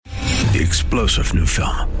The explosive new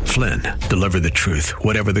film, Flynn, deliver the truth,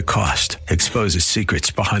 whatever the cost. Exposes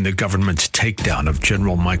secrets behind the government's takedown of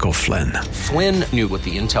General Michael Flynn. Flynn knew what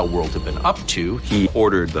the intel world had been up to. He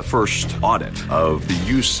ordered the first audit of the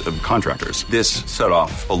use of contractors. This set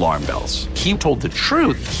off alarm bells. He told the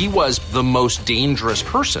truth. He was the most dangerous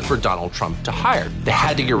person for Donald Trump to hire. They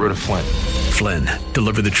had to get rid of Flynn. Flynn,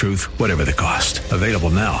 deliver the truth, whatever the cost. Available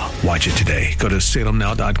now. Watch it today. Go to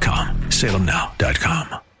salemnow.com.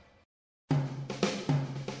 salemnow.com.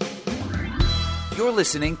 You're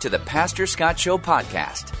listening to the Pastor Scott Show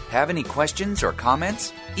podcast. Have any questions or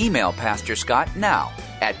comments? Email Pastor Scott now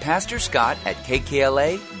at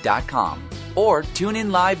pastorscott@kkla.com or tune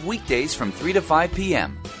in live weekdays from 3 to 5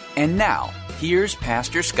 p.m. And now, here's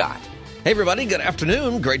Pastor Scott. Hey, everybody. Good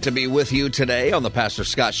afternoon. Great to be with you today on the Pastor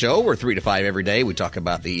Scott Show. We're 3 to 5 every day. We talk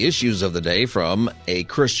about the issues of the day from a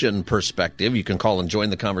Christian perspective. You can call and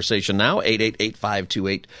join the conversation now,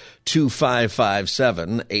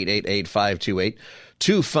 888-528-2557,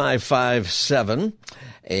 888-528-2557.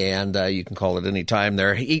 And you can call at any time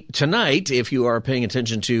there. Tonight, if you are paying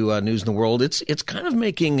attention to news in the world, it's kind of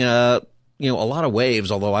making a lot of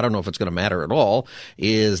waves, although I don't know if it's going to matter at all,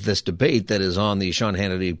 is this debate that is on the Sean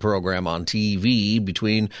Hannity program on TV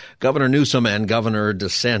between Governor Newsom and Governor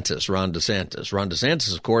DeSantis, Ron DeSantis. Ron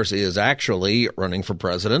DeSantis, of course, is actually running for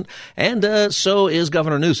president, and so is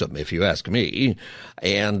Governor Newsom, if you ask me.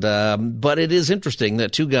 And but it is interesting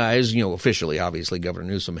that two guys, officially, obviously, Governor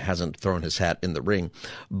Newsom hasn't thrown his hat in the ring,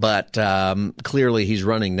 but clearly he's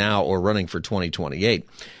running now or running for 2028.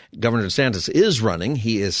 Governor DeSantis is running.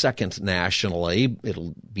 He is second nationally.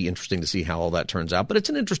 It'll be interesting to see how all that turns out. But it's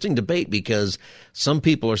an interesting debate because some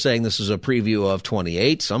people are saying this is a preview of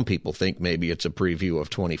 28. Some people think maybe it's a preview of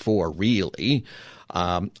 24, really.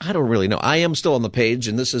 I don't really know. I am still on the page,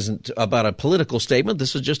 and this isn't about a political statement.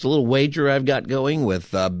 This is just a little wager I've got going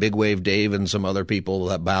with Big Wave Dave and some other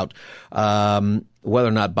people about whether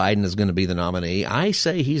or not Biden is going to be the nominee. I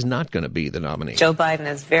say he's not going to be the nominee. Joe Biden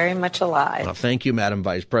is very much alive. Well, thank you, Madam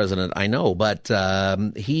Vice President. I know, but I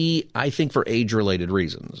think for age-related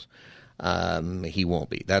reasons, he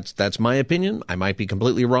won't be. That's my opinion. I might be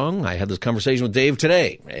completely wrong. I had this conversation with Dave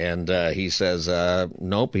today, and he says,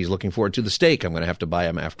 nope, he's looking forward to the steak. I'm going to have to buy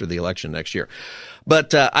him after the election next year.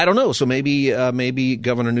 But I don't know. So maybe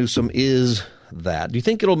Governor Newsom is that. Do you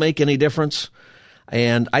think it'll make any difference?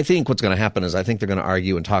 And I think what's going to happen is I think they're going to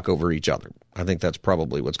argue and talk over each other. I think that's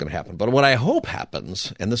probably what's going to happen. But what I hope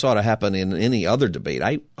happens, and this ought to happen in any other debate,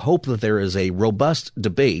 I hope that there is a robust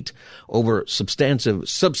debate over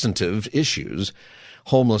substantive issues,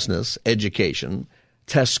 homelessness, education,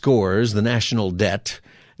 test scores, the national debt,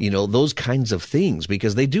 those kinds of things,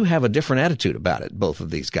 because they do have a different attitude about it, both of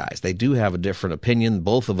these guys. They do have a different opinion.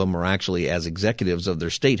 Both of them are actually, as executives of their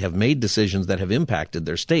state, have made decisions that have impacted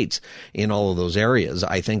their states in all of those areas.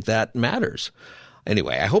 I think that matters.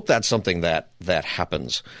 Anyway, I hope that's something that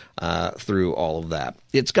happens through all of that.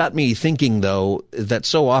 It's got me thinking, though, that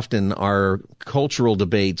so often our cultural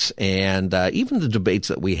debates and even the debates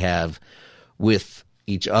that we have with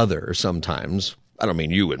each other sometimes, I don't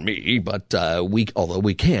mean you and me, but although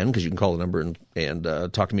we can, because you can call the number and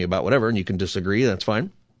talk to me about whatever, and you can disagree, that's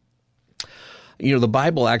fine. The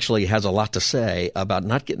Bible actually has a lot to say about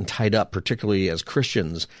not getting tied up, particularly as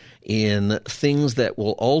Christians, in things that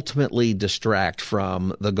will ultimately distract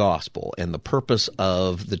from the gospel and the purpose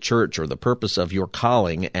of the church or the purpose of your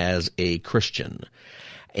calling as a Christian.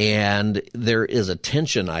 And there is a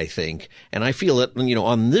tension, I think, and I feel it,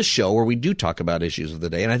 on this show where we do talk about issues of the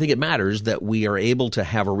day. And I think it matters that we are able to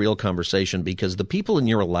have a real conversation, because the people in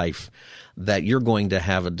your life that you're going to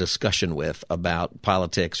have a discussion with about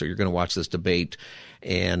politics, or you're going to watch this debate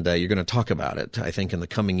and you're going to talk about it, I think in the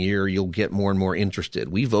coming year you'll get more and more interested.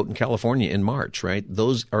 We vote in California in March, right?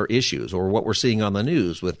 Those are issues, or what we're seeing on the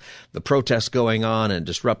news with the protests going on and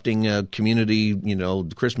disrupting community,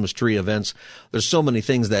 Christmas tree events. There's so many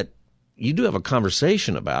things that you do have a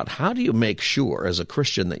conversation about. How do you make sure as a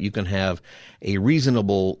Christian that you can have a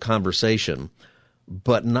reasonable conversation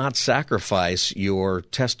but not sacrifice your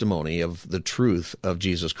testimony of the truth of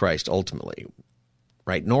Jesus Christ ultimately?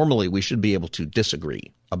 Right? Normally, we should be able to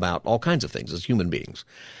disagree about all kinds of things as human beings,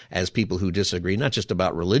 as people who disagree, not just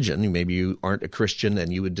about religion. Maybe you aren't a Christian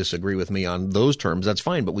and you would disagree with me on those terms. That's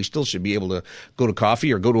fine, but we still should be able to go to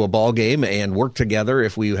coffee or go to a ball game and work together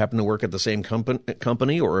if we happen to work at the same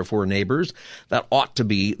company or if we're neighbors. That ought to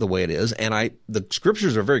be the way it is. And the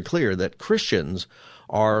scriptures are very clear that Christians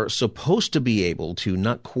are supposed to be able to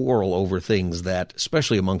not quarrel over things that,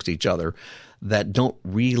 especially amongst each other, that don't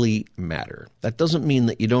really matter. That doesn't mean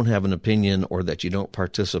that you don't have an opinion or that you don't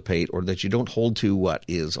participate or that you don't hold to what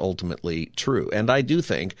is ultimately true. And I do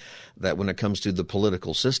think that when it comes to the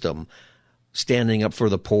political system, standing up for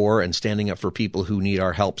the poor and standing up for people who need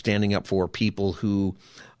our help, standing up for people who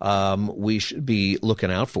we should be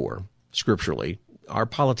looking out for scripturally, our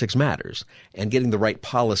politics matters, and getting the right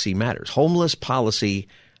policy matters. Homeless policy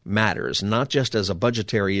matters, not just as a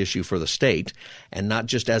budgetary issue for the state and not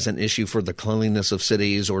just as an issue for the cleanliness of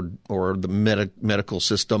cities or the medical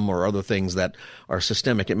system or other things that are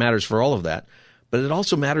systemic. It matters for all of that, but it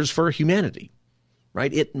also matters for humanity,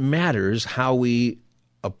 right? It matters how we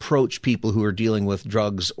approach people who are dealing with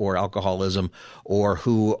drugs or alcoholism or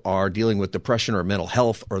who are dealing with depression or mental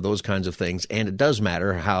health or those kinds of things. And it does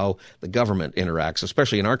matter how the government interacts,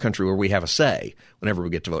 especially in our country where we have a say whenever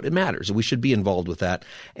we get to vote. It matters. We should be involved with that,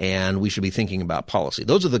 and we should be thinking about policy.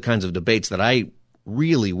 Those are the kinds of debates that I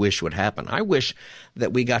really wish would happen. I wish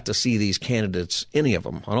that we got to see these candidates, any of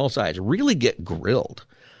them on all sides, really get grilled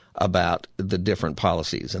about the different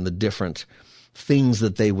policies and the different things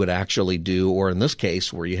that they would actually do, or in this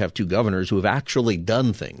case, where you have two governors who have actually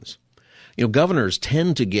done things. You know, governors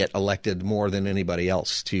tend to get elected more than anybody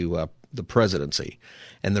else to the presidency.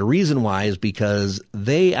 And the reason why is because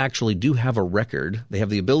they actually do have a record. They have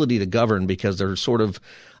the ability to govern because they're sort of,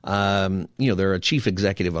 they're a chief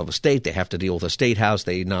executive of a state. They have to deal with a state house.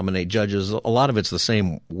 They nominate judges. A lot of it's the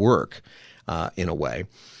same work in a way.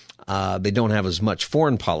 They don't have as much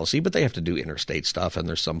foreign policy, but they have to do interstate stuff, and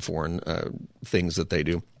there's some foreign things that they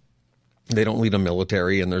do. They don't lead a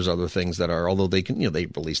military, and there's other things that are, although they can, they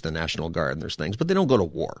release the National Guard and there's things, but they don't go to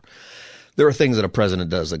war. There are things that a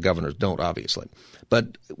president does that governors don't, obviously.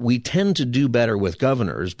 But we tend to do better with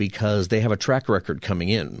governors because they have a track record coming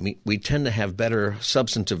in. We tend to have better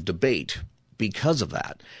substantive debate because of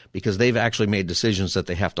that, because they've actually made decisions that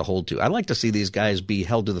they have to hold to. I'd like to see these guys be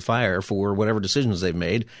held to the fire for whatever decisions they've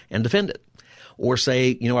made and defend it. Or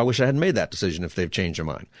say, I wish I hadn't made that decision if they've changed their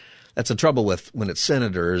mind. That's the trouble with when it's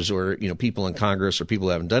senators or, people in Congress or people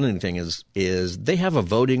who haven't done anything is they have a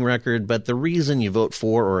voting record, but the reason you vote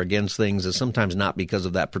for or against things is sometimes not because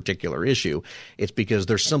of that particular issue. It's because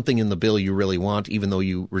there's something in the bill you really want, even though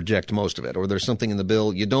you reject most of it, or there's something in the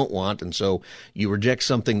bill you don't want, and so you reject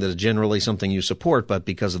something that is generally something you support, but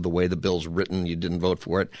because of the way the bill's written, you didn't vote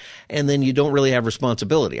for it, and then you don't really have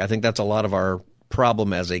responsibility. I think that's a lot of our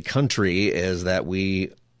problem as a country is that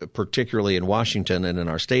we, particularly in Washington and in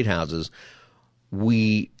our state houses,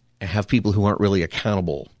 we have people who aren't really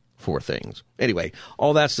accountable for things. Anyway,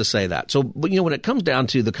 all that's to say that. So, but when it comes down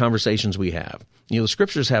to the conversations we have, the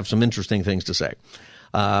scriptures have some interesting things to say.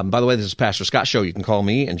 By the way, this is Pastor Scott Show. You can call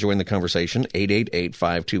me and join the conversation,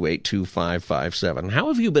 888-528-2557. How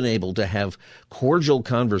have you been able to have cordial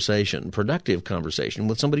conversation, productive conversation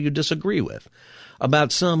with somebody you disagree with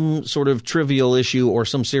about some sort of trivial issue or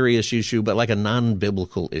some serious issue, but like a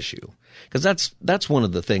non-biblical issue? Because that's one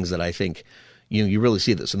of the things that I think you really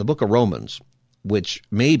see this in the book of Romans, which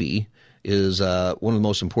maybe is one of the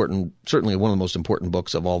most important, certainly one of the most important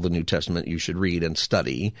books of all the New Testament you should read and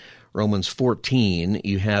study. Romans 14,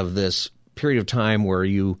 you have this period of time where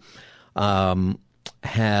you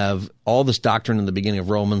have all this doctrine in the beginning of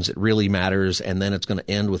Romans. It really matters, and then it's going to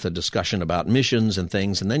end with a discussion about missions and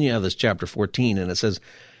things. And then you have this chapter 14, and it says,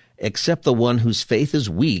 except the one whose faith is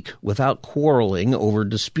weak without quarreling over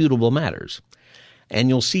disputable matters. And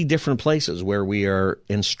you'll see different places where we are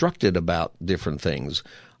instructed about different things.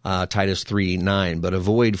 Titus 3:9, but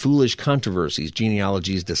avoid foolish controversies,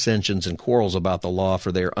 genealogies, dissensions, and quarrels about the law,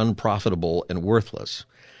 for they are unprofitable and worthless.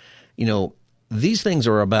 These things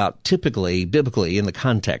are about, typically, biblically, in the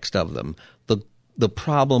context of them, the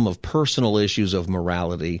problem of personal issues of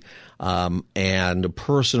morality and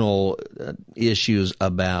personal issues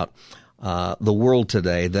about the world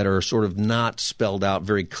today that are sort of not spelled out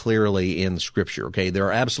very clearly in Scripture. Okay, there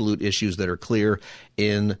are absolute issues that are clear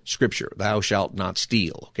in Scripture. Thou shalt not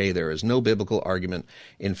steal. Okay, there is no biblical argument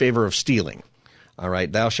in favor of stealing. All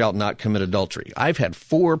right, thou shalt not commit adultery. I've had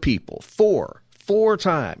four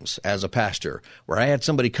times as a pastor where I had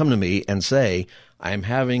somebody come to me and say, I'm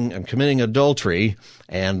committing adultery,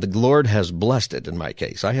 and the Lord has blessed it in my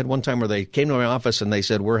case. I had one time where they came to my office and they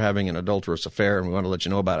said, we're having an adulterous affair and we want to let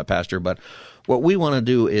you know about it, Pastor, but what we want to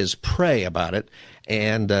do is pray about it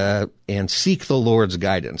and seek the Lord's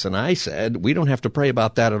guidance. And I said, we don't have to pray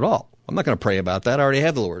about that at all. I'm not going to pray about that. I already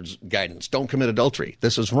have the Lord's guidance. Don't commit adultery.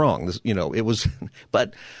 This is wrong.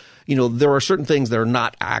 But there are certain things that are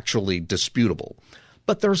not actually disputable.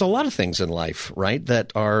 But there's a lot of things in life, right,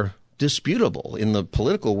 that are disputable. In the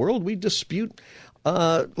political world, we dispute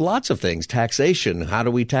lots of things. Taxation. How do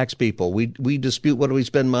we tax people? We dispute what do we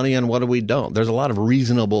spend money on, what do we don't. There's a lot of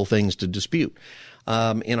reasonable things to dispute.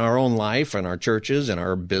 In our own life, in our churches, in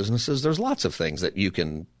our businesses, there's lots of things that you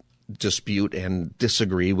can dispute and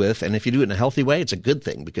disagree with. And if you do it in a healthy way, it's a good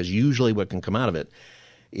thing, because usually what can come out of it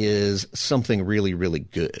is something really, really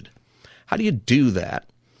good. How do you do that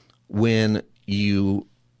when you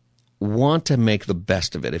want to make the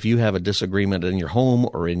best of it? If you have a disagreement in your home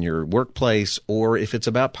or in your workplace, or if it's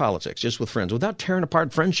about politics, just with friends, without tearing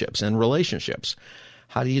apart friendships and relationships,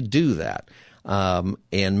 how do you do that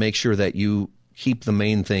and make sure that you keep the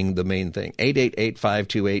main thing the main thing?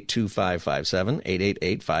 888-528-2557,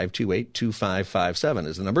 888-528-2557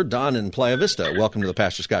 is the number. Don in Playa Vista, welcome to the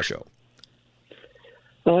Pastor Scott Show.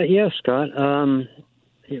 Yes, Scott. I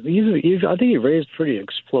think you've raised a pretty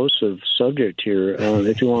explosive subject here.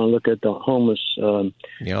 If you want to look at the homeless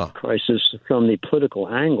crisis from the political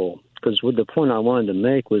angle, because the point I wanted to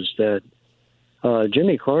make was that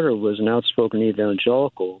Jimmy Carter was an outspoken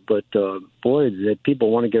evangelical, but boy, that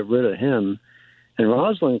people want to get rid of him. And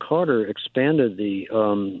Rosalind Carter expanded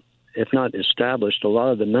if not established, a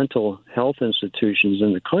lot of the mental health institutions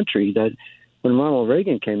in the country that when Ronald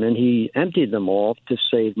Reagan came in, he emptied them all to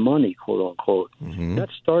save money, quote unquote. Mm-hmm. That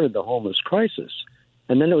started the homeless crisis.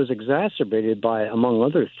 And then it was exacerbated by, among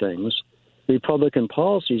other things, Republican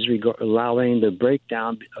policies allowing the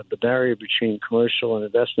breakdown of the barrier between commercial and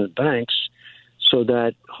investment banks so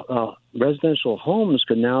that residential homes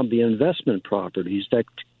could now be investment properties, that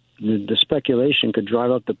the speculation could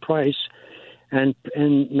drive up the price. And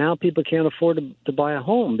now people can't afford to buy a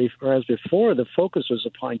home, whereas before the focus was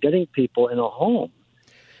upon getting people in a home.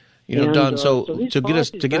 Don, so to get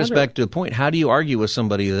us back to the point, how do you argue with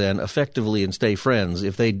somebody then effectively and stay friends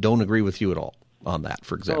if they don't agree with you at all on that,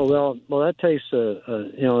 for example? Oh, well, that takes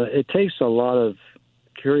it takes a lot of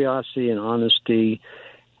curiosity and honesty.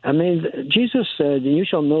 I mean, Jesus said, "You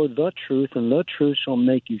shall know the truth, and the truth shall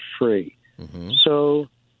make you free." Mm-hmm. So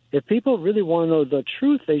if people really want to know the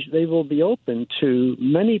truth, they will be open to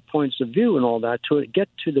many points of view and all that to get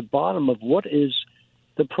to the bottom of what is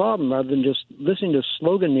the problem, rather than just listening to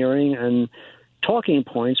sloganeering and talking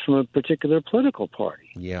points from a particular political party.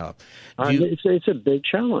 Yeah, it's a big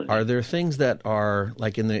challenge. Are there things that are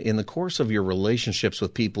like in the course of your relationships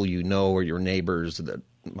with people you know or your neighbors that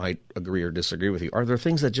might agree or disagree with you? Are there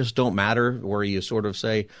things that just don't matter, where you sort of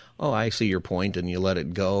say, "Oh, I see your point," and you let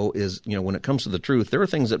it go? When it comes to the truth, there are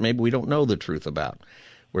things that maybe we don't know the truth about,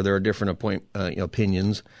 where there are different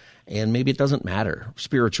opinions, and maybe it doesn't matter,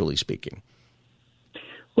 spiritually speaking.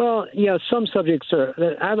 Well, yeah, some subjects are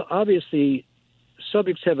obviously.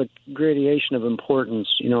 Subjects have a gradation of importance,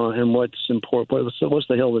 and what's important, what's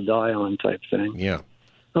the hill to die on type thing. Yeah.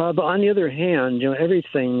 But on the other hand,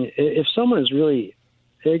 everything, if someone is really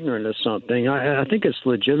ignorant of something, I think it's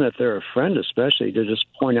legitimate if they're a friend, especially, to just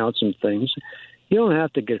point out some things. You don't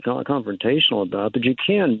have to get confrontational about it, but you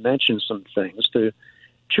can mention some things to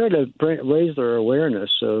try to raise their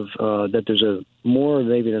awareness of that there's a more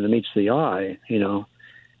maybe than meets the eye,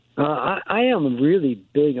 I am really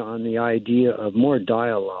big on the idea of more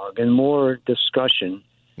dialogue and more discussion,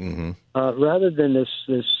 mm-hmm. Rather than this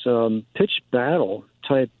pitched battle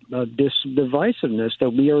type divisiveness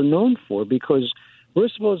that we are known for, because we're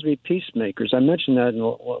supposed to be peacemakers. I mentioned that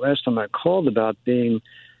last time I called about being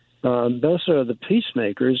those are the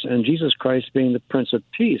peacemakers and Jesus Christ being the Prince of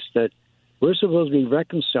Peace, that we're supposed to be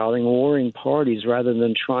reconciling warring parties rather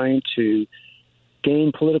than trying to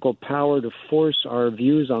gain political power to force our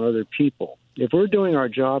views on other people. If we're doing our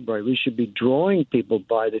job right, we should be drawing people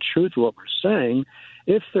by the truth of what we're saying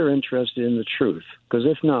if they're interested in the truth. Because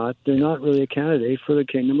if not, they're not really a candidate for the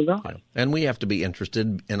kingdom of God. Yeah. And we have to be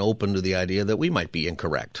interested and open to the idea that we might be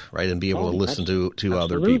incorrect, right, and be able to listen to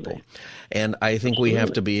other people. And I think we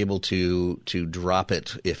have to be able to drop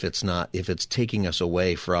it if it's taking us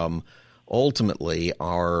away from ultimately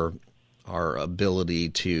our ability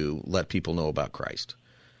to let people know about Christ.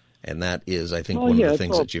 And that is, I think, one of the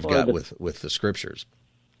things that you've got with the Scriptures.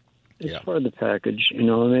 It's part of the package,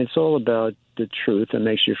 it's all about the truth that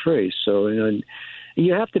makes you free. So,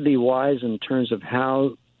 you have to be wise in terms of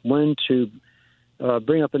when to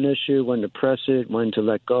bring up an issue, when to press it, when to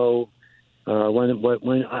let go.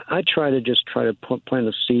 When I try to plant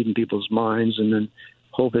a seed in people's minds and then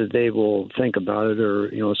hope that they will think about it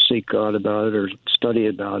or, seek God about it or study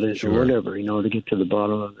about it or whatever, to get to the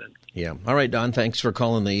bottom of it. Yeah. All right, Don, thanks for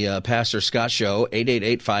calling the Pastor Scott Show,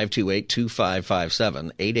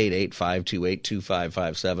 888-528-2557,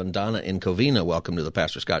 888-528-2557. Donna in Covina, welcome to the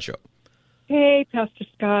Pastor Scott Show. Hey, Pastor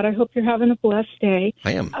Scott. I hope you're having a blessed day.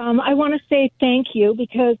 I am. I want to say thank you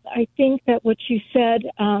because I think that what you said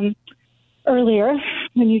earlier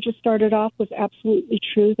when you just started off was absolutely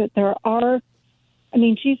true, that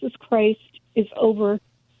Jesus Christ is over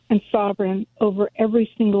and sovereign over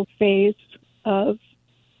every single phase of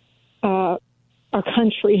our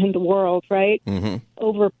country and the world, right? Mm-hmm.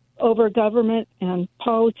 Over government and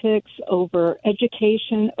politics, over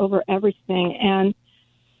education, over everything. And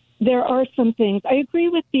there are some things. I agree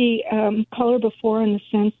with the caller before in the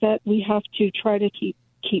sense that we have to try to keep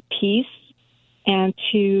peace and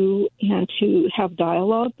to have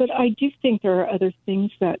dialogue. But I do think there are other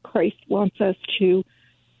things that Christ wants us to,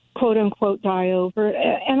 quote unquote, die over.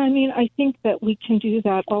 And I think that we can do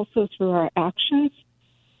that also through our actions.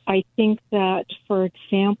 I think that, for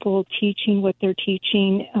example, teaching what they're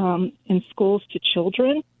teaching in schools to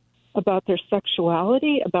children about their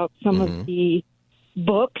sexuality, about some of the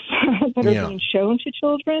books that are being shown to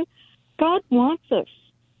children. God wants us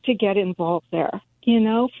to get involved there.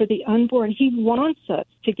 For the unborn, he wants us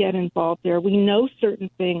to get involved there. We know certain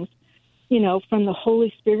things, from the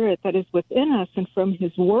Holy Spirit that is within us and from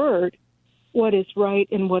his word, what is right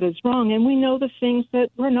and what is wrong. And we know the things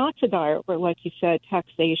that we're not to die over, like you said,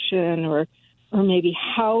 taxation or maybe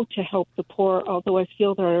how to help the poor, although I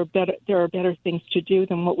feel there are better things to do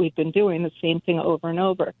than what we've been doing, the same thing over and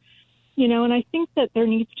over. And I think that there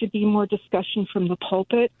needs to be more discussion from the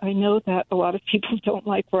pulpit. I know that a lot of people don't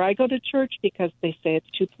like where I go to church because they say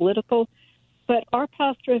it's too political. But our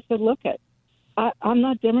pastor has said, look, I'm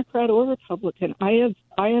not Democrat or Republican. I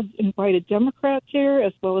have invited Democrats here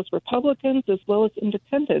as well as Republicans as well as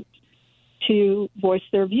independents to voice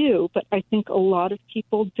their view. But I think a lot of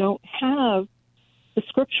people don't have the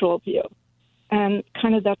scriptural view. And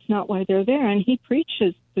kind of that's not why they're there. And he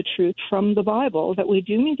preaches the truth from the Bible that we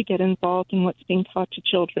do need to get involved in what's being taught to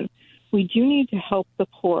children. We do need to help the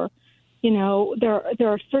poor. There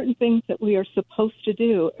are certain things that we are supposed to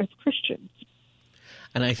do as Christians.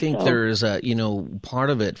 And I think there's part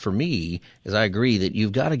of it for me is I agree that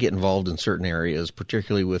you've got to get involved in certain areas,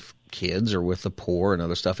 particularly with kids or with the poor and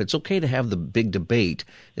other stuff. It's okay to have the big debate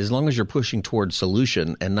as long as you're pushing towards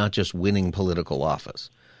solution and not just winning political office.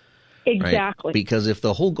 Exactly. Right? Because if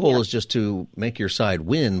the whole goal is just to make your side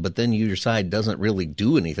win, but then your side doesn't really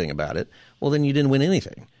do anything about it, well, then you didn't win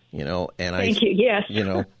anything, and Thank you. Yes.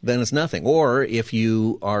 Then it's nothing. Or if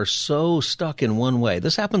you are so stuck in one way,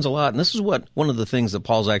 this happens a lot. And this is one of the things that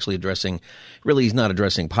Paul's actually addressing. Really, he's not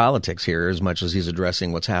addressing politics here as much as he's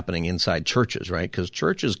addressing what's happening inside churches, right? Because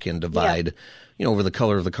churches can divide, over the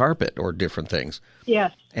color of the carpet or different things.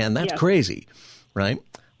 Yes. And that's crazy, right?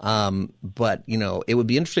 But, it would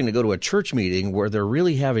be interesting to go to a church meeting where they're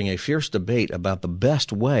really having a fierce debate about the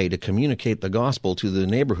best way to communicate the gospel to the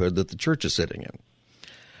neighborhood that the church is sitting in.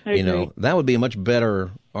 I agree. That would be a much better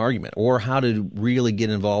argument. Or how to really get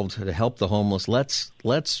involved to help the homeless. Let's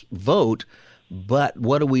vote, but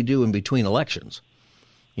what do we do in between elections?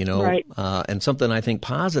 Right. And something I think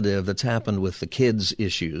positive that's happened with the kids'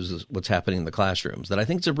 issues, is what's happening in the classrooms, that I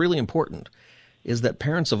think is really important, is that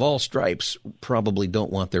parents of all stripes probably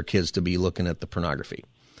don't want their kids to be looking at the pornography.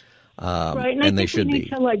 Right, and they should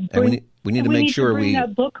be. We need to make sure bring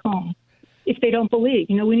that book home if they don't believe.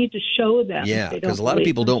 We need to show them. Yeah, because a lot of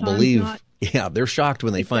people don't believe. Yeah, they're shocked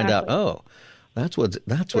when they find out. Oh, that's what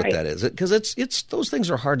that is. Because it's those things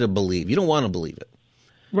are hard to believe. You don't want to believe it.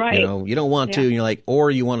 Right. You don't want to. And you're like, or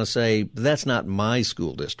you want to say that's not my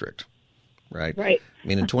school district. Right. Right.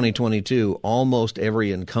 In 2022, almost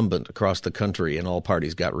every incumbent across the country in all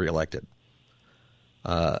parties got reelected.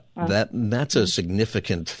 That's a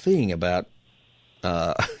significant thing about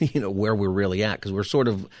where we're really at, because we're sort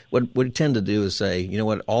of what we tend to do is say,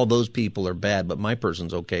 all those people are bad, but my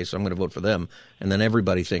person's okay, so I'm going to vote for them, and then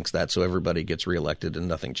everybody thinks that, so everybody gets reelected and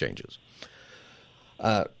nothing changes.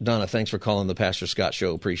 Donna, thanks for calling the Pastor Scott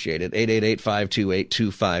Show. Appreciate it.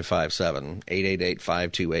 888-528-2557.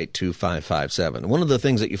 888-528-2557. One of the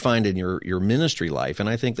things that you find in your ministry life, and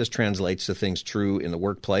I think this translates to things true in the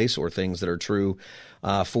workplace or things that are true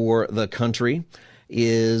for the country,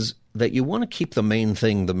 is that you want to keep the main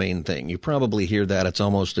thing the main thing. You probably hear that. It's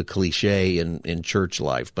almost a cliche in church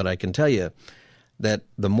life. But I can tell you that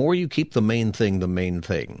the more you keep the main thing, the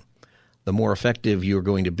more effective you're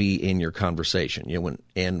going to be in your conversation.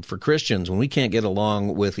 And for Christians, when we can't get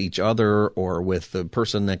along with each other or with the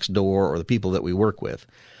person next door or the people that we work with,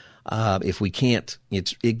 if we can't,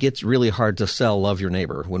 it gets really hard to sell love your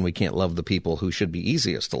neighbor when we can't love the people who should be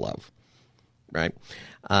easiest to love, right?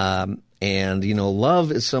 And,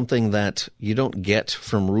 love is something that you don't get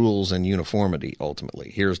from rules and uniformity,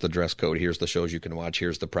 ultimately. Here's the dress code, here's the shows you can watch,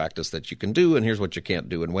 here's the practice that you can do, and here's what you can't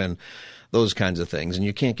do and when, those kinds of things. And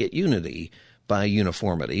you can't get unity by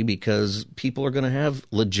uniformity because people are going to have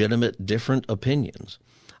legitimate different opinions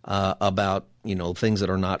about, things that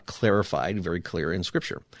are not clarified, very clear in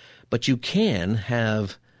Scripture. But you can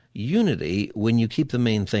have unity when you keep the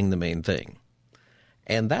main thing the main thing.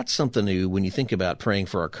 And that's something new when you think about praying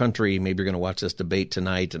for our country. Maybe you're going to watch this debate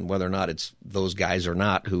tonight, and whether or not it's those guys or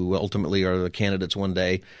not who ultimately are the candidates one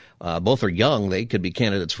day. Both are young. They could be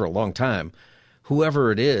candidates for a long time.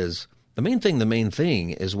 Whoever it is, the main thing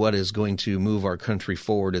is what is going to move our country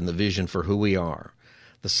forward in the vision for who we are.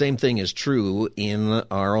 The same thing is true in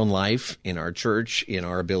our own life, in our church, in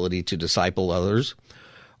our ability to disciple others,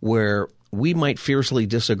 where we might fiercely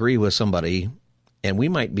disagree with somebody and we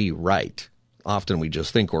might be right. Often we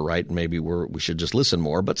just think we're right and maybe we should just listen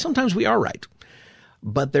more, but sometimes we are right.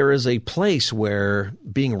 But there is a place where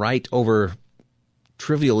being right over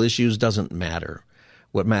trivial issues doesn't matter.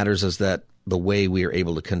 What matters is that the way we are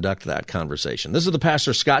able to conduct that conversation. This is the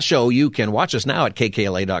Pastor Scott Show. You can watch us now at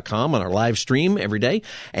kkla.com on our live stream every day,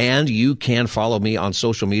 and you can follow me on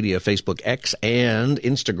social media, Facebook, X, and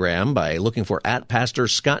Instagram by looking for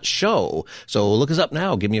 @PastorScottShow. So look us up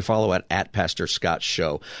now. Give me a follow at Pastor Scott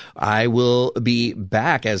Show. I will be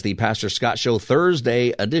back as the Pastor Scott Show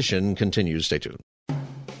Thursday edition continues. Stay tuned.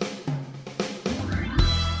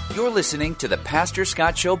 You're listening to the Pastor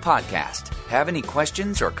Scott Show podcast. Have any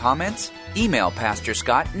questions or comments? Email Pastor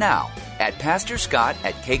Scott now at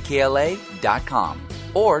pastorscott@kkla.com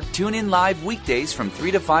or tune in live weekdays from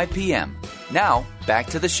 3 to 5 p.m. Now, back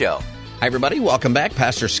to the show. Hi, everybody. Welcome back.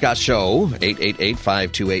 Pastor Scott Show.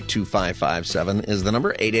 888-528-2557 is the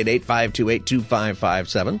number.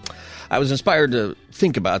 888-528-2557. I was inspired to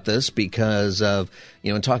think about this because of,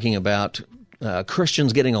 in talking about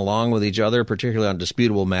Christians getting along with each other, particularly on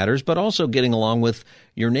disputable matters, but also getting along with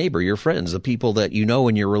your neighbor, your friends, the people that you know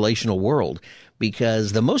in your relational world.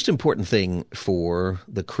 Because the most important thing for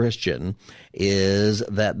the Christian is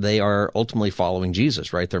that they are ultimately following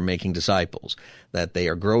Jesus, right? They're making disciples, that they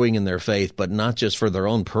are growing in their faith, but not just for their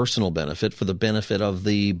own personal benefit, for the benefit of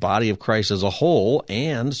the body of Christ as a whole,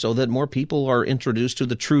 and so that more people are introduced to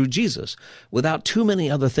the true Jesus without too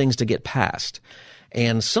many other things to get past.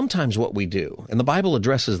 And sometimes what we do, and the Bible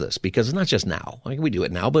addresses this because it's not just now. We do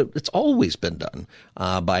it now, but it's always been done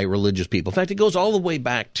by religious people. In fact, it goes all the way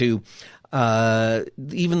back to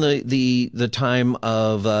even the time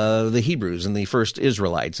of the Hebrews and the first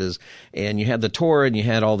Israelites, and you had the Torah and you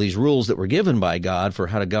had all these rules that were given by God for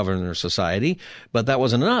how to govern their society, but that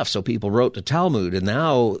wasn't enough. So people wrote the Talmud, and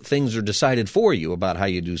now things are decided for you about how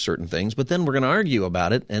you do certain things. But then we're going to argue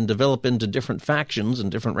about it and develop into different factions and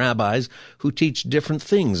different rabbis who teach different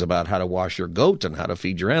things about how to wash your goat and how to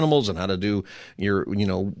feed your animals and how to do your,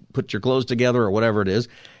 put your clothes together or whatever it is.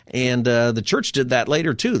 And the church did that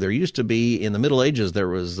later, too. There used to be, in the Middle Ages, there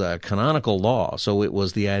was canonical law. So it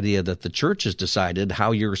was the idea that the church has decided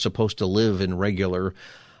how you're supposed to live in regular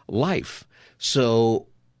life. So,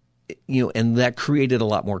 and that created a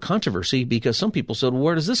lot more controversy because some people said, well,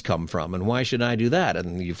 where does this come from? And why should I do that?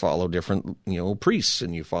 And you follow different, priests,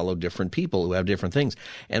 and you follow different people who have different things.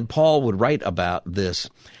 And Paul would write about this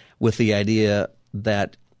with the idea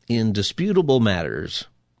that in disputable matters,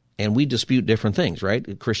 and we dispute different things,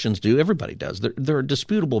 right? Christians do. Everybody does. There are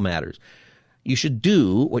disputable matters. You should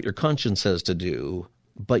do what your conscience says to do,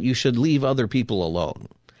 but you should leave other people alone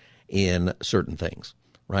in certain things,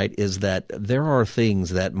 right? Is that there are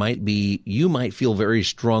things that you might feel very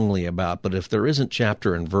strongly about, but if there isn't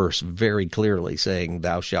chapter and verse very clearly saying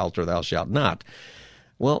thou shalt or thou shalt not,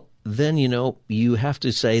 well, then, you have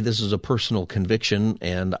to say this is a personal conviction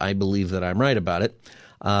and I believe that I'm right about it.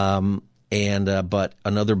 But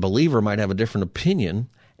another believer might have a different opinion,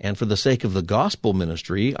 and for the sake of the gospel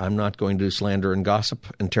ministry, I'm not going to slander and gossip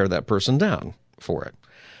and tear that person down for it.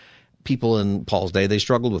 People in Paul's day, they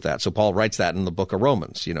struggled with that. So Paul writes that in the book of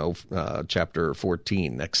Romans, chapter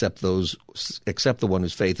 14, except the one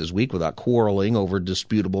whose faith is weak without quarreling over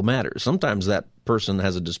disputable matters. Sometimes that person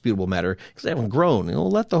has a disputable matter because they haven't grown.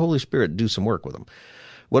 Let the Holy Spirit do some work with them.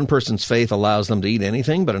 One person's faith allows them to eat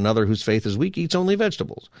anything, but another whose faith is weak eats only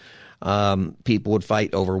vegetables. People would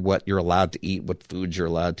fight over what you're allowed to eat, what foods you're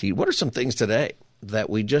allowed to eat. What are some things today that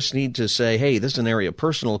we just need to say, hey, this is an area of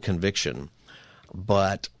personal conviction,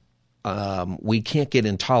 but we can't get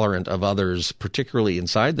intolerant of others, particularly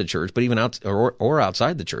inside the church, but even or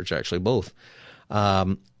outside the church, actually, both.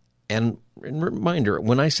 And reminder,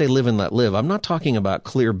 when I say live and let live, I'm not talking about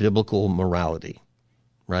clear biblical morality,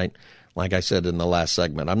 right? Like I said in the last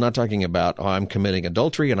segment, I'm not talking about, I'm committing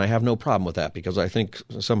adultery and I have no problem with that because I think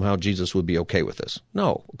somehow Jesus would be okay with this.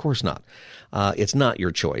 No, of course not. It's not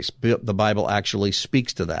your choice. The Bible actually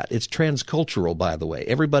speaks to that. It's transcultural, by the way.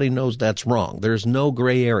 Everybody knows that's wrong. There's no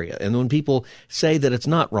gray area. And when people say that it's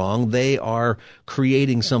not wrong, they are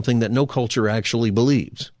creating something that no culture actually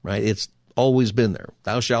believes, right? It's always been there.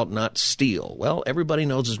 Thou shalt not steal. Well, everybody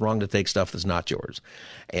knows it's wrong to take stuff that's not yours.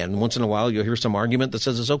 And once in a while, you'll hear some argument that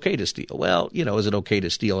says it's okay to steal. Well, is it okay to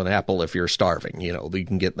steal an apple if you're starving? You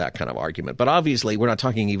can get that kind of argument. But obviously, we're not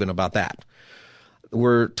talking even about that.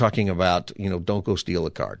 We're talking about, don't go steal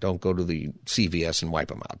a car. Don't go to the CVS and wipe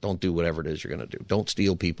them out. Don't do whatever it is you're going to do. Don't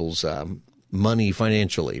steal people's money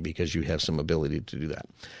financially because you have some ability to do that.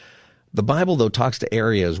 The Bible, though, talks to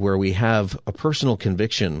areas where we have a personal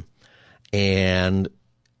conviction. And,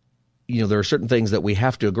 there are certain things that we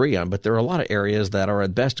have to agree on, but there are a lot of areas that are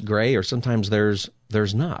at best gray, or sometimes there's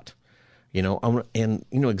not.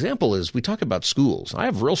 Example is we talk about schools. I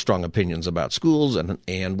have real strong opinions about schools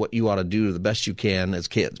and what you ought to do the best you can as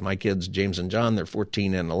kids. My kids, James and John, they're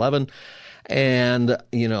 14 and 11. And,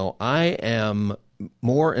 I am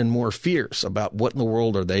more and more fierce about what in the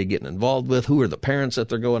world are they getting involved with, who are the parents that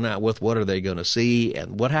they're going out with, what are they going to see,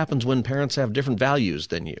 and what happens when parents have different values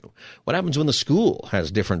than you. What happens when the school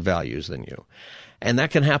has different values than you. And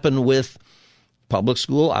that can happen with public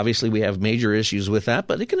school. Obviously, we have major issues with that,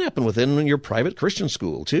 but it can happen within your private Christian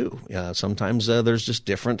school, too. Sometimes there's just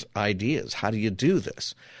different ideas. How do you do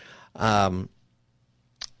this?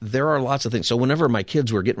 There are lots of things. So whenever my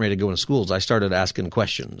kids were getting ready to go into schools, I started asking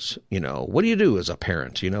questions. What do you do as a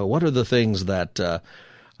parent? What are the things that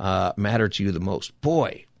matter to you the most?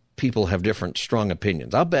 Boy, people have different strong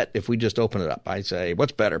opinions. I'll bet if we just open it up, I say,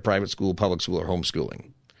 what's better, private school, public school, or homeschooling?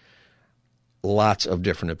 Lots of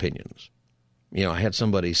different opinions. I had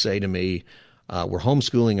somebody say to me, we're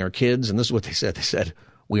homeschooling our kids, and this is what they said. They said,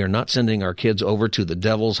 we are not sending our kids over to the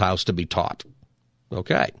devil's house to be taught.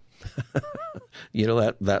 Okay.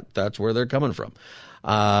 That's where they're coming from.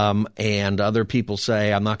 And other people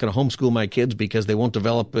say, I'm not going to homeschool my kids because they won't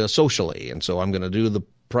develop socially. And so I'm going to do the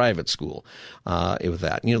private school with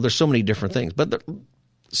that. There's so many different things. But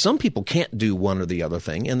some people can't do one or the other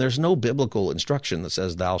thing. And there's no biblical instruction that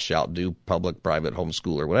says thou shalt do public, private,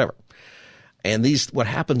 homeschool, or whatever. And what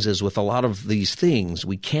happens is with a lot of these things,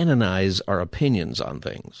 we canonize our opinions on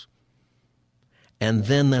things. And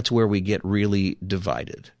then that's where we get really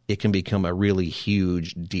divided. It can become a really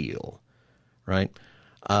huge deal, right?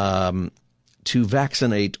 To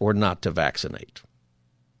vaccinate or not to vaccinate.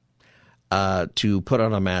 To put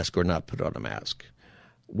on a mask or not put on a mask.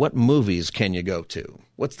 What movies can you go to?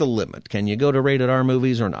 What's the limit? Can you go to rated R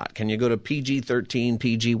movies or not? Can you go to PG-13,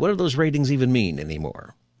 PG? What do those ratings even mean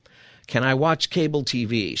anymore? Can I watch cable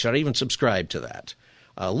TV? Should I even subscribe to that?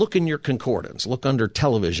 Look in your concordance. Look under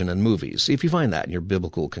television and movies. See if you find that in your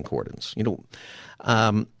biblical concordance.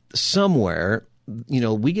 Somewhere,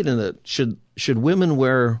 we get into should women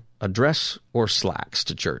wear a dress or slacks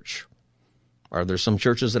to church? Are there some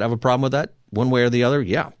churches that have a problem with that, one way or the other?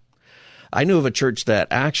 Yeah. I knew of a church that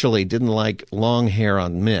actually didn't like long hair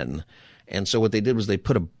on men. And so what they did was they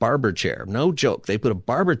put a barber chair. No joke. They put a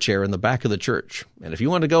barber chair in the back of the church. And if you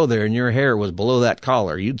wanted to go there and your hair was below that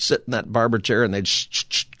collar, you'd sit in that barber chair and they'd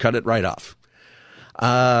cut it right off.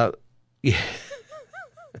 Was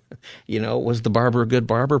the barber a good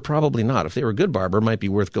barber? Probably not. If they were a good barber, it might be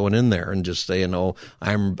worth going in there and just saying,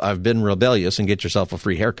 I've been rebellious, and get yourself a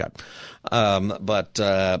free haircut. But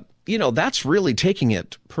that's really taking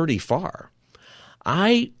it pretty far.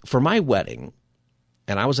 For my wedding,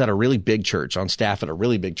 and I was at a really big church, on staff at a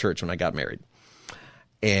really big church when I got married.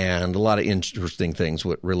 And a lot of interesting things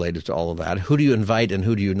related to all of that. Who do you invite and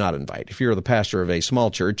who do you not invite? If you're the pastor of a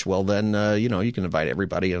small church, well, then, you can invite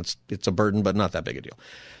everybody. And it's a burden, but not that big a deal.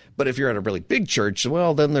 But if you're at a really big church,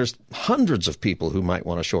 well, then there's hundreds of people who might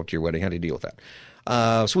want to show up to your wedding. How do you deal with that?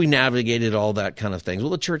 So we navigated all that kind of things.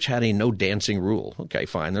 Well, the church had a no dancing rule. Okay,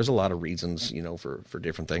 fine. There's a lot of reasons, for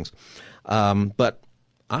different things. But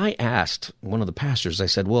I asked one of the pastors, I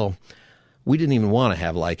said, well, we didn't even want to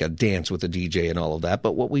have like a dance with a DJ and all of that.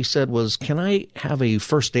 But what we said was, can I have a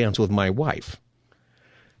first dance with my wife?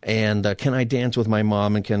 And can I dance with my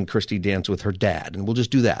mom, and can Christy dance with her dad? And we'll just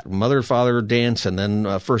do that. Mother, father dance, and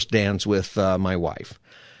then first dance with my wife.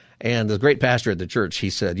 And the great pastor at the church, he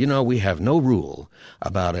said, we have no rule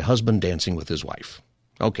about a husband dancing with his wife.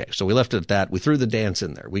 Okay, so we left it at that. We threw the dance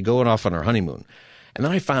in there. We go off on our honeymoon. And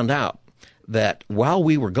then I found out that while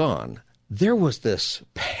we were gone, there was this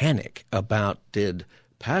panic about, did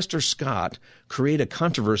Pastor Scott create a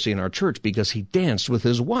controversy in our church because he danced with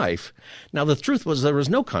his wife. Now, the truth was there was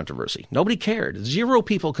no controversy. Nobody cared. 0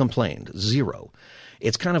 people complained. 0.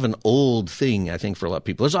 It's kind of an old thing, I think, for a lot of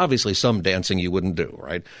people. There's obviously some dancing you wouldn't do,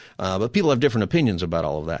 right? But people have different opinions about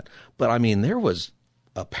all of that. But, I mean, there was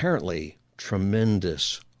apparently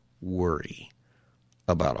tremendous worry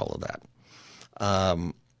about all of that.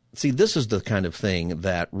 See, this is the kind of thing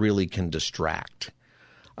that really can distract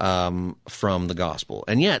from the gospel.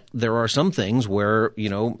 And yet there are some things where,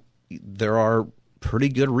 there are pretty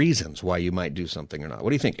good reasons why you might do something or not. What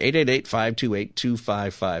do you think?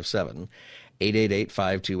 888-528-2557.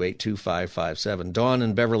 888-528-2557. Dawn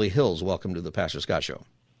in Beverly Hills, welcome to the Pastor Scott Show.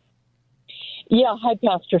 Yeah, hi,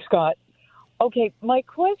 Pastor Scott. Okay, my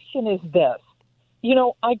question is this.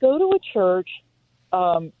 I go to a church.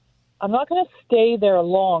 I'm not going to stay there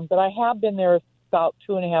long, but I have been there about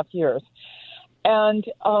 2.5 years. And,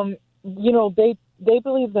 they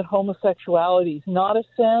believe that homosexuality is not a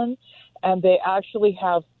sin, and they actually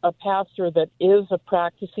have a pastor that is a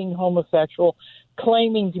practicing homosexual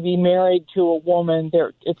claiming to be married to a woman.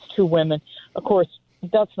 It's 2 women. Of course,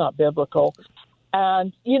 that's not biblical.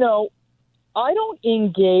 And, I don't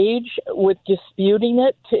engage with disputing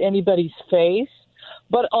it to anybody's face,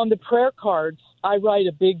 but on the prayer cards, I write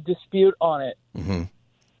a big dispute on it, and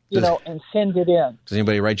send it in. Does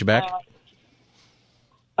anybody write you back?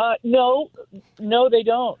 No, they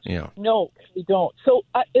don't. Yeah. No, they don't. So,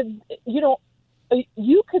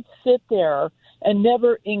 you could sit there and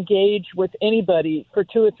never engage with anybody for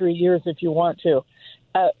 2 or 3 years if you want to.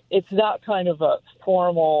 It's that kind of a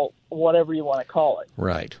formal, whatever you want to call it.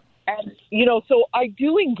 Right. And, so I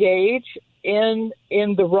do engage in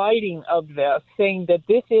the writing of this, saying that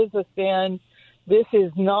this is a sin. This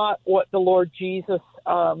is not what the Lord Jesus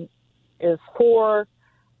is for.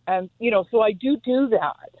 And, so I do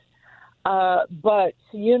that. But,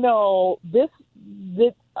 this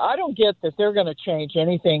I don't get that they're going to change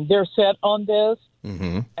anything. They're set on this,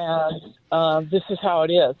 and this is how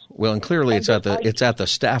it is. Well, and clearly it's at the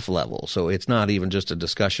staff level, so it's not even just a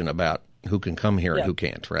discussion about who can come here and who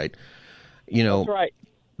can't, right? That's right.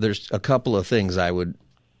 There's a couple of things I would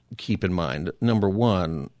keep in mind. Number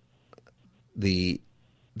one, the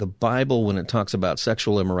Bible, when it talks about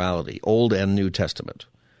sexual immorality, Old and New Testament,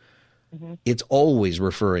 it's always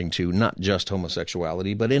referring to not just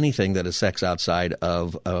homosexuality, but anything that is sex outside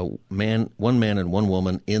of one man and one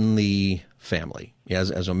woman in the family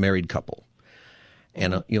as a married couple.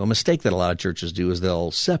 And a mistake that a lot of churches do is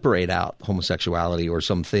they'll separate out homosexuality or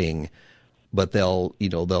something, but they'll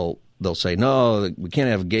say, no, we can't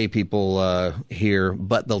have gay people here,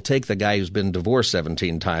 but they'll take the guy who's been divorced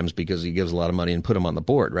 17 times because he gives a lot of money and put him on the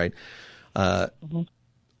board, right?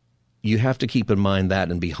 You have to keep in mind that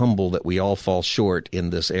and be humble that we all fall short in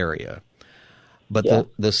this area. But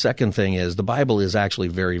the second thing is the Bible is actually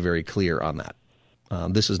very, very clear on that.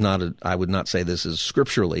 This is not I would not say this is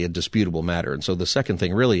scripturally a disputable matter. And so the second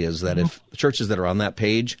thing really is that if churches that are on that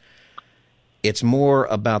page, it's more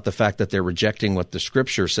about the fact that they're rejecting what the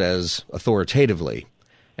Scripture says authoritatively.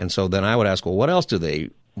 And so then I would ask, well, what else do they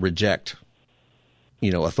reject,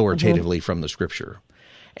 authoritatively from the Scripture?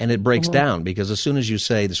 And it breaks down because as soon as you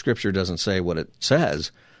say the Scripture doesn't say what it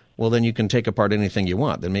says, well, then you can take apart anything you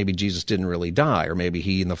want. Then maybe Jesus didn't really die, or maybe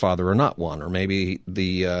he and the Father are not one, or maybe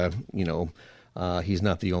he's not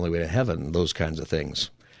the only way to heaven, those kinds of things.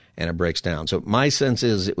 And it breaks down. So my sense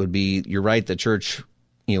is it would be, you're right, the church,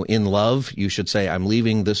 in love, you should say, I'm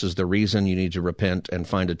leaving. This is the reason. You need to repent and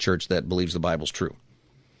find a church that believes the Bible's true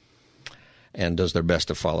and does their best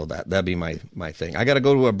to follow that. That'd be my thing. I got to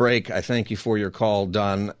go to a break. I thank you for your call,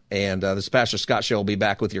 Don. And this Pastor Scott Show will be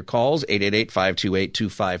back with your calls,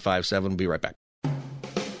 888-528-2557. We'll be right back.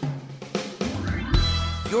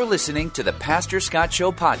 You're listening to the Pastor Scott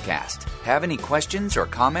Show podcast. Have any questions or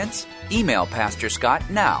comments? Email Pastor Scott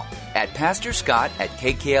now at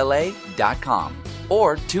pastorscott@kkla.com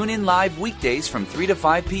or tune in live weekdays from 3 to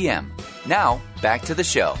 5 p.m. Now, back to the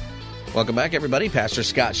show. Welcome back, everybody. Pastor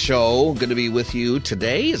Scott Show. Good to be with you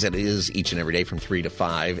today, as it is each and every day from 3 to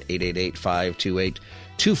 5,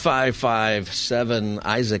 888-528-2557.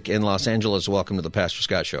 Isaac in Los Angeles, welcome to the Pastor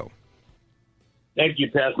Scott Show. Thank you,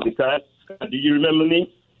 Pastor Scott. Do you remember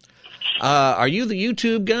me? Are you the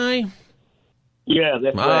YouTube guy? Yeah,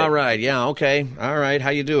 that's right. All right, yeah, okay. All right, how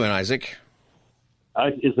you doing, Isaac?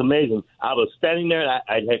 It's amazing. I was standing there,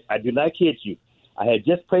 and I do not kid you. I had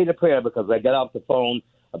just prayed a prayer because I got off the phone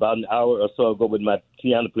about an hour or so ago with my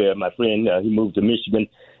piano player, my friend. He moved to Michigan,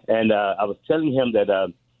 and I was telling him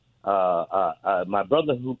that my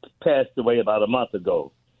brother who passed away about a month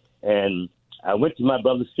ago, and I went to my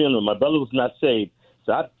brother's funeral. My brother was not saved,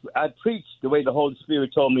 So I preached the way the Holy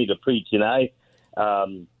Spirit told me to preach, and I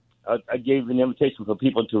gave an invitation for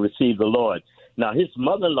people to receive the Lord. Now, his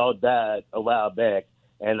mother-in-law died a while back,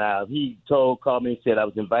 and he called me and said I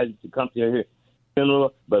was invited to come to her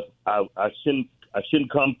funeral, but I shouldn't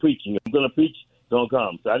come preaching. If I'm going to preach, don't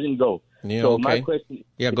come. So I didn't go. Yeah, so okay. my question,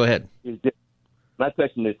 go ahead. My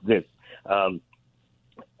question is this: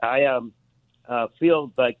 I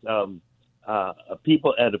feel like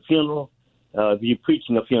people at a funeral. If you're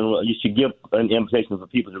preaching a funeral, you should give an invitation for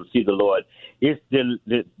people to receive the Lord.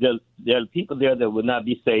 There are people there that will not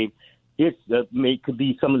be saved. It could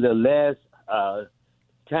be some of the last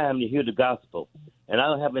time to hear the gospel. And I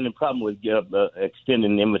don't have any problem with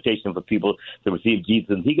extending the invitation for people to receive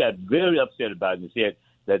Jesus. He got very upset about it and said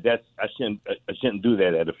that I shouldn't do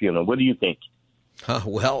that at a funeral. What do you think?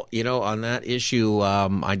 Well, on that issue,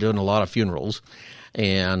 I done a lot of funerals,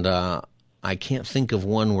 and I can't think of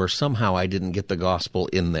one where somehow I didn't get the gospel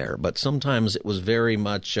in there. But sometimes it was very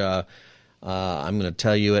much, I'm going to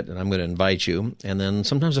tell you it and I'm going to invite you. And then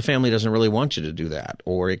sometimes the family doesn't really want you to do that.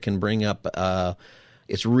 Or it can bring up,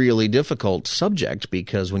 it's really difficult subject,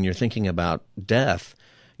 because when you're thinking about death,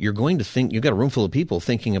 you're going to think, you've got a room full of people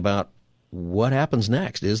thinking about what happens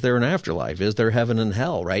next. Is there an afterlife? Is there heaven and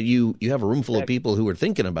hell, right? You have a room full of people who are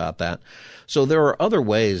thinking about that. So there are other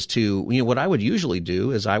ways to, what I would usually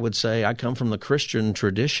do is I would say, I come from the Christian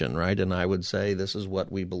tradition, right? And I would say, this is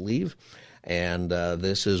what we believe, and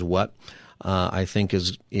this is what I think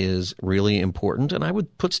is really important. And I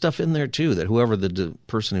would put stuff in there too, that whoever the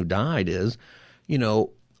person who died is,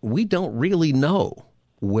 we don't really know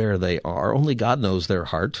where they are. Only God knows their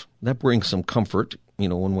heart. That brings some comfort,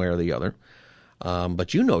 one way or the other.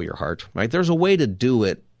 But you know your heart, right? There's a way to do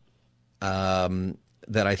it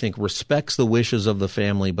that I think respects the wishes of the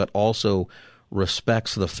family, but also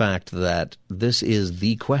respects the fact that this is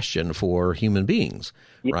the question for human beings,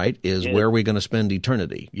 right? Where are we going to spend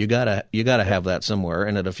eternity? You gotta have that somewhere.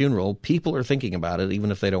 And at a funeral, people are thinking about it,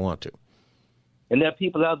 even if they don't want to. And there are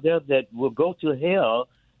people out there that will go to hell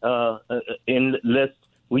unless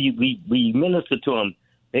we minister to them.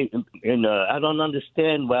 And I don't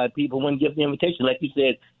understand why people wouldn't give the invitation, like you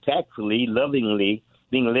said, tactfully, lovingly,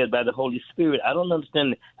 being led by the Holy Spirit. I don't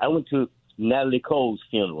understand. I went to Natalie Cole's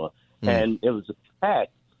funeral, and it was a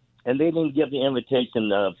packed, and they didn't give the invitation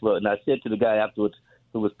for. And I said to the guy afterwards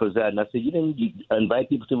who was presiding, I said, "You didn't invite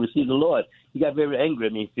people to receive the Lord." He got very angry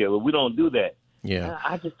at me and said, "Well, we don't do that." Yeah.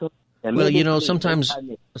 I just don't. Well,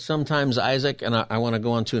 sometimes, Isaac, and I want to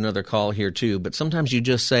go on to another call here too, but sometimes you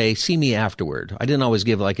just say, see me afterward. I didn't always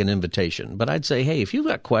give like an invitation, but I'd say, hey, if you've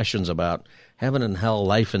got questions about heaven and hell,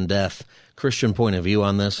 life and death, Christian point of view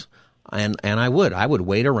on this, and I would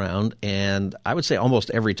wait around, and I would say almost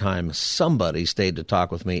every time somebody stayed to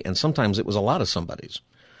talk with me, and sometimes it was a lot of somebody's.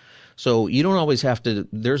 So you don't always have to,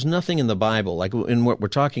 there's nothing in the Bible, like in what we're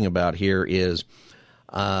talking about here is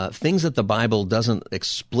things that the Bible doesn't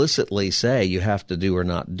explicitly say you have to do or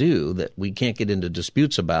not do, that we can't get into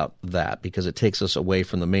disputes about that because it takes us away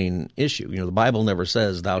from the main issue. The Bible never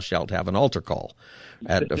says thou shalt have an altar call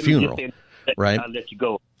at a funeral, right? I'll let you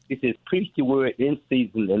go. It says, preach the word in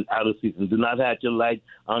season and out of season. Do not hide your light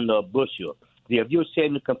under a bushel. If you're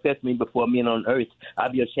ashamed to confess me before men on earth,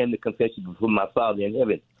 I'll be ashamed to confess you before my Father in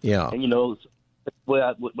heaven. Yeah. And, that's what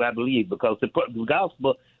I believe, because the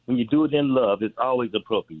gospel, when you do it in love, it's always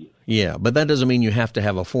appropriate. Yeah, but that doesn't mean you have to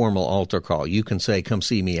have a formal altar call. You can say, come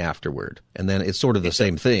see me afterward. And then it's sort of the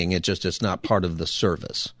same thing. It's not part of the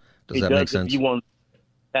service. Does that make sense? If you want the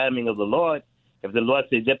timing of the Lord, if the Lord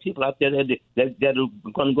says there are people out there that are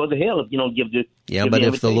going to go to hell if you don't give the but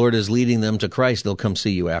if the Lord is leading them to Christ, they'll come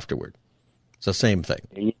see you afterward. It's the same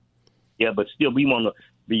thing. Yeah, but still we want to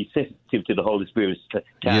be sensitive to the Holy Spirit's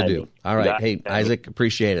timing. You do. All right. Hey, Isaac,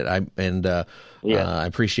 appreciate it. I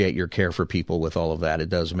appreciate your care for people with all of that. It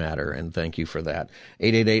does matter, and thank you for that.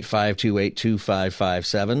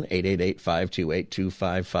 888-528-2557,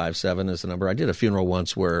 888-528-2557 is the number. I did a funeral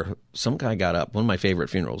once where some guy got up, one of my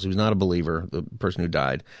favorite funerals. He was not a believer, the person who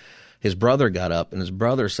died. His brother got up, and his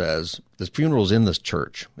brother says, this funeral's in this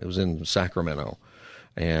church. It was in Sacramento.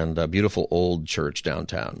 And a beautiful old church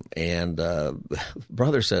downtown. And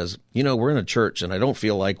brother says, we're in a church, and I don't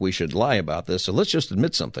feel like we should lie about this, so let's just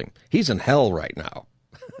admit something. He's in hell right now.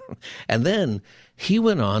 And then he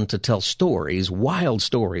went on to tell stories, wild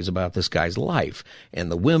stories about this guy's life,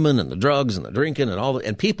 and the women and the drugs and the drinking and all.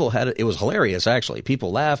 And people it was hilarious, actually.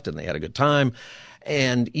 People laughed, and they had a good time.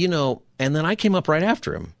 And, and then I came up right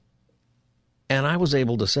after him. And I was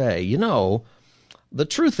able to say, The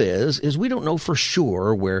truth is we don't know for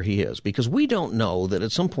sure where he is, because we don't know that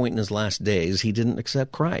at some point in his last days he didn't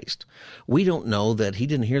accept Christ. We don't know that he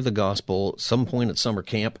didn't hear the gospel at some point at summer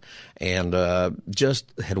camp and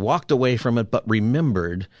just had walked away from it, but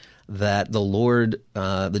remembered that the Lord,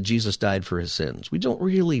 that Jesus died for his sins. We don't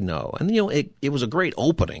really know. And, it was a great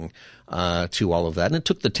opening to all of that, and it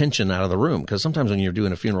took the tension out of the room, because sometimes when you're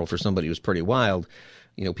doing a funeral for somebody who's pretty wild,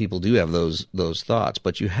 people do have those thoughts,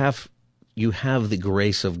 but you have the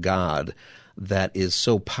grace of God that is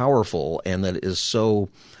so powerful and that is so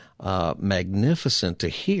magnificent to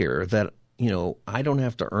hear that, I don't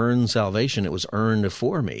have to earn salvation. It was earned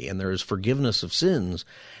for me, and there is forgiveness of sins.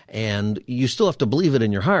 And you still have to believe it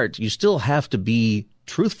in your heart. You still have to be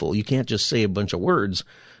truthful. You can't just say a bunch of words.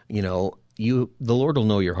 The Lord will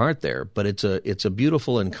know your heart there, but it's a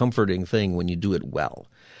beautiful and comforting thing when you do it well.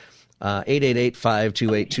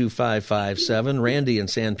 888-528-2557. Randy in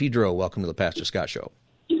San Pedro, welcome to the Pastor Scott Show.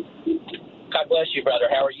 God bless you, brother.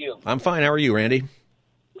 How are you? I'm fine. How are you, Randy?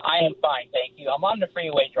 I am fine, thank you. I'm on the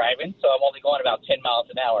freeway driving, so I'm only going about 10 miles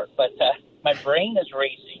an hour, but my brain is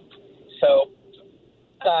racing. So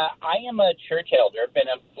I am a church elder, been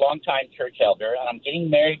a long-time church elder, and I'm getting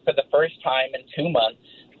married for the first time in 2 months,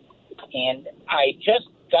 and I just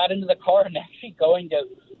got into the car and actually going to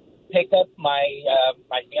pick up my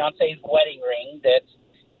fiance's wedding ring that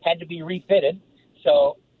had to be refitted.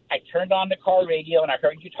 So I turned on the car radio and I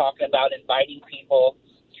heard you talking about inviting people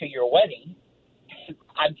to your wedding.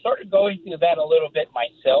 I'm sort of going through that a little bit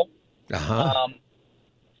myself.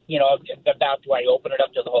 About do I open it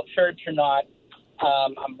up to the whole church or not?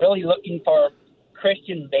 I'm really looking for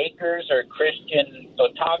Christian bakers or Christian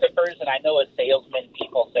photographers, and I know as salesmen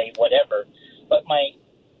people say whatever, but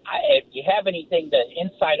if you have anything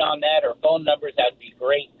insight on that or phone numbers, that'd be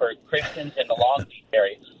great for Christians in the Long Beach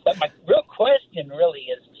area. But my real question really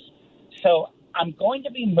is, so I'm going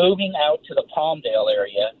to be moving out to the Palmdale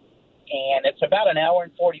area, and it's about an hour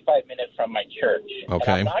and 45 minutes from my church.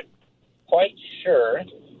 Okay. And I'm not quite sure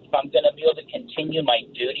if I'm going to be able to continue my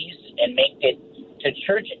duties and make it to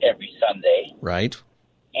church every Sunday. Right.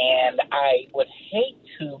 And I would hate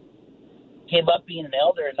to give up being an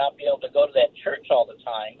elder and not be able to go to that church all the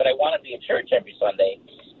time, but I want to be at church every Sunday.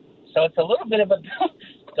 So it's a little bit of a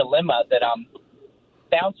dilemma that I'm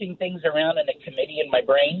bouncing things around in a committee in my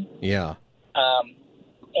brain. Yeah.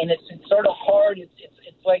 And it's sort of hard. It's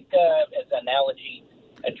like, as an analogy,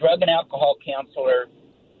 a drug and alcohol counselor,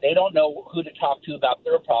 they don't know who to talk to about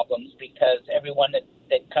their problems because everyone that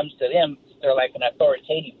comes to them, they're like an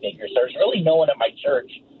authoritative figure. So there's really no one at my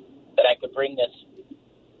church that I could bring this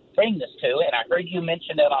to, and I heard you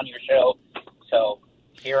mention that on your show, so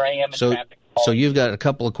here I am in traffic. So you've got a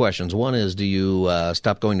couple of questions. One is, do you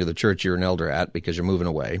stop going to the church you're an elder at because you're moving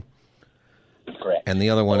away? Correct. And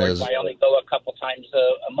the other one is, I only go a couple times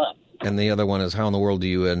a month. And the other one is, how in the world do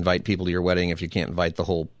you invite people to your wedding if you can't invite the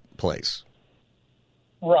whole place?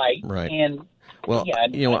 Right. And well,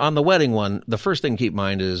 on the wedding one, the first thing to keep in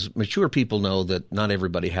mind is mature people know that not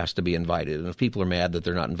everybody has to be invited. And if people are mad that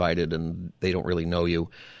they're not invited and they don't really know you,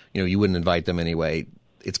 you wouldn't invite them anyway.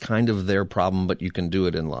 It's kind of their problem, but you can do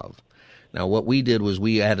it in love. Now, what we did was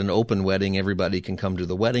we had an open wedding. Everybody can come to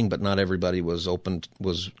the wedding, but not everybody was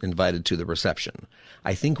invited to the reception.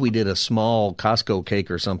 I think we did a small Costco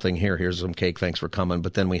cake or something. Here's some cake. Thanks for coming.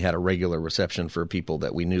 But then we had a regular reception for people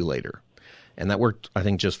that we knew later. And that worked, I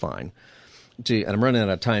think, just fine. And I'm running out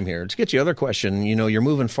of time here. To get your other question, you're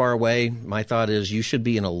moving far away. My thought is you should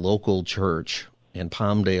be in a local church, and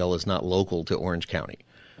Palmdale is not local to Orange County.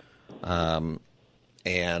 And,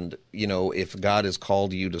 if God has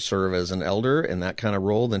called you to serve as an elder in that kind of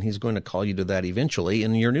role, then he's going to call you to that eventually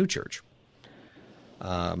in your new church.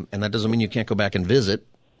 And that doesn't mean you can't go back and visit.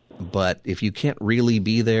 But if you can't really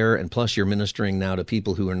be there, and plus you're ministering now to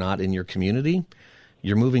people who are not in your community,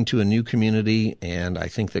 you're moving to a new community, and I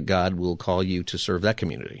think that God will call you to serve that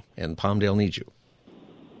community, and Palmdale needs you.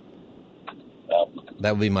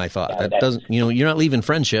 That would be my thought. That doesn't, you're not leaving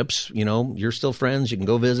friendships. You're still friends. You can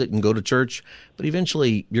go visit and go to church, but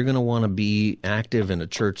eventually you're going to want to be active in a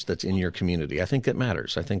church that's in your community. I think that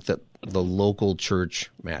matters. I think that the local church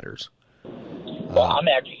matters. Well, I'm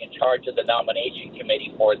actually in charge of the nomination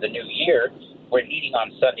committee for the new year. We're meeting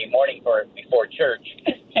on Sunday morning before church,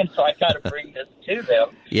 and so I got to bring this to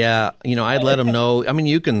them. Yeah, I'd let them know. I mean,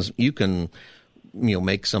 you can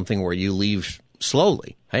make something where you leave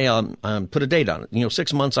slowly. Hey, put a date on it.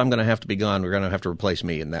 6 months, I'm going to have to be gone. We're going to have to replace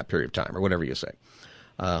me in that period of time, or whatever you say.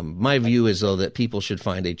 My view is, though, that people should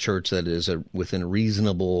find a church that is within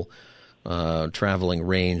reasonable traveling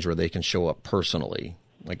range where they can show up personally.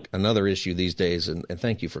 like another issue these days, and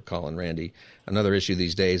thank you for calling, Randy. Another issue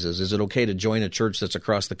these days is it okay to join a church that's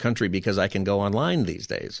across the country because I can go online these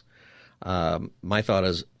days? My thought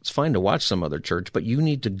is it's fine to watch some other church, but you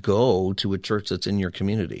need to go to a church that's in your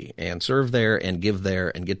community and serve there and give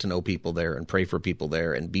there and get to know people there and pray for people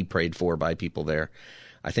there and be prayed for by people there.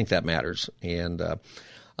 I think that matters, and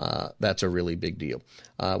that's a really big deal.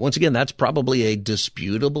 Once again, that's probably a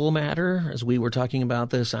disputable matter, as we were talking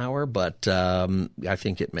about this hour, but I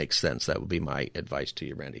think it makes sense. That would be my advice to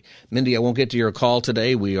you, Randy. Mindy, I won't get to your call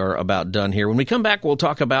today. We are about done here. When we come back, we'll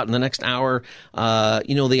talk about in the next hour,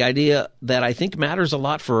 the idea that I think matters a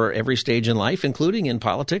lot for every stage in life, including in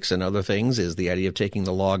politics and other things, is the idea of taking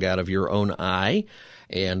the log out of your own eye.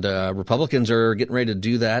 And Republicans are getting ready to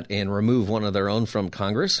do that and remove one of their own from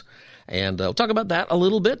Congress. And we'll talk about that a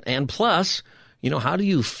little bit. And plus, how do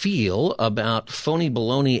you feel about phony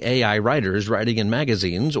baloney AI writers writing in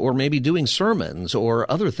magazines or maybe doing sermons or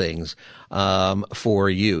other things for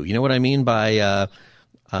you? You know what I mean by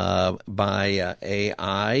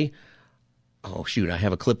AI? Oh, shoot, I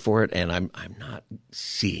have a clip for it, and I'm not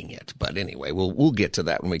seeing it. But anyway, we'll get to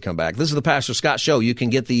that when we come back. This is the Pastor Scott Show. You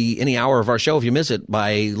can get any hour of our show if you miss it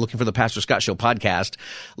by looking for the Pastor Scott Show podcast.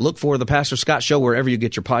 Look for the Pastor Scott Show wherever you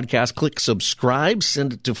get your podcast. Click subscribe.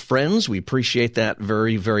 Send it to friends. We appreciate that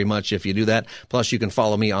very, very much if you do that. Plus, you can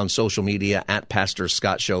follow me on social media at Pastor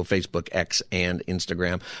Scott Show, Facebook, X, and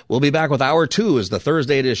Instagram. We'll be back with Hour 2 as the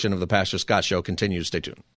Thursday edition of the Pastor Scott Show continues. Stay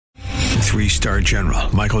tuned. 3-star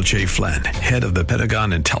General Michael J. Flynn, head of the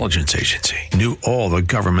Pentagon Intelligence Agency, knew all the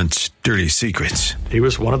government's dirty secrets. He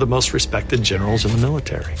was one of the most respected generals in the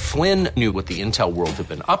military. Flynn knew what the intel world had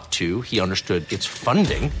been up to. He understood its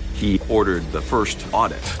funding. He ordered the first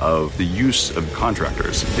audit of the use of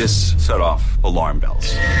contractors. This set off alarm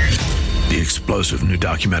bells. The explosive new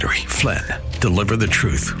documentary, Flynn, Deliver the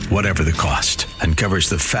Truth, Whatever the Cost, uncovers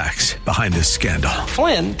the facts behind this scandal.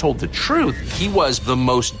 Flynn told the truth. He was the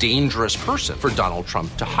most dangerous person for Donald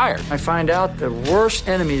Trump to hire. I find out the worst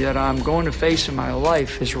enemy that I'm going to face in my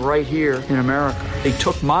life is right here in America. They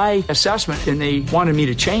took my assessment and they wanted me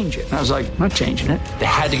to change it. And I was like, I'm not changing it. They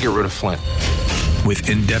had to get rid of Flynn.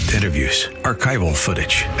 With in-depth interviews, archival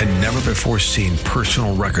footage, and never-before-seen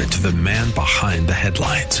personal records of the man behind the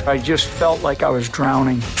headlines. I just felt like I was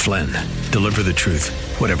drowning. Flynn, Deliver the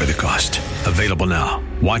Truth, Whatever the Cost. Available now.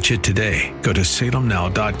 Watch it today. Go to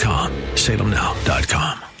salemnow.com.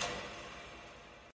 salemnow.com.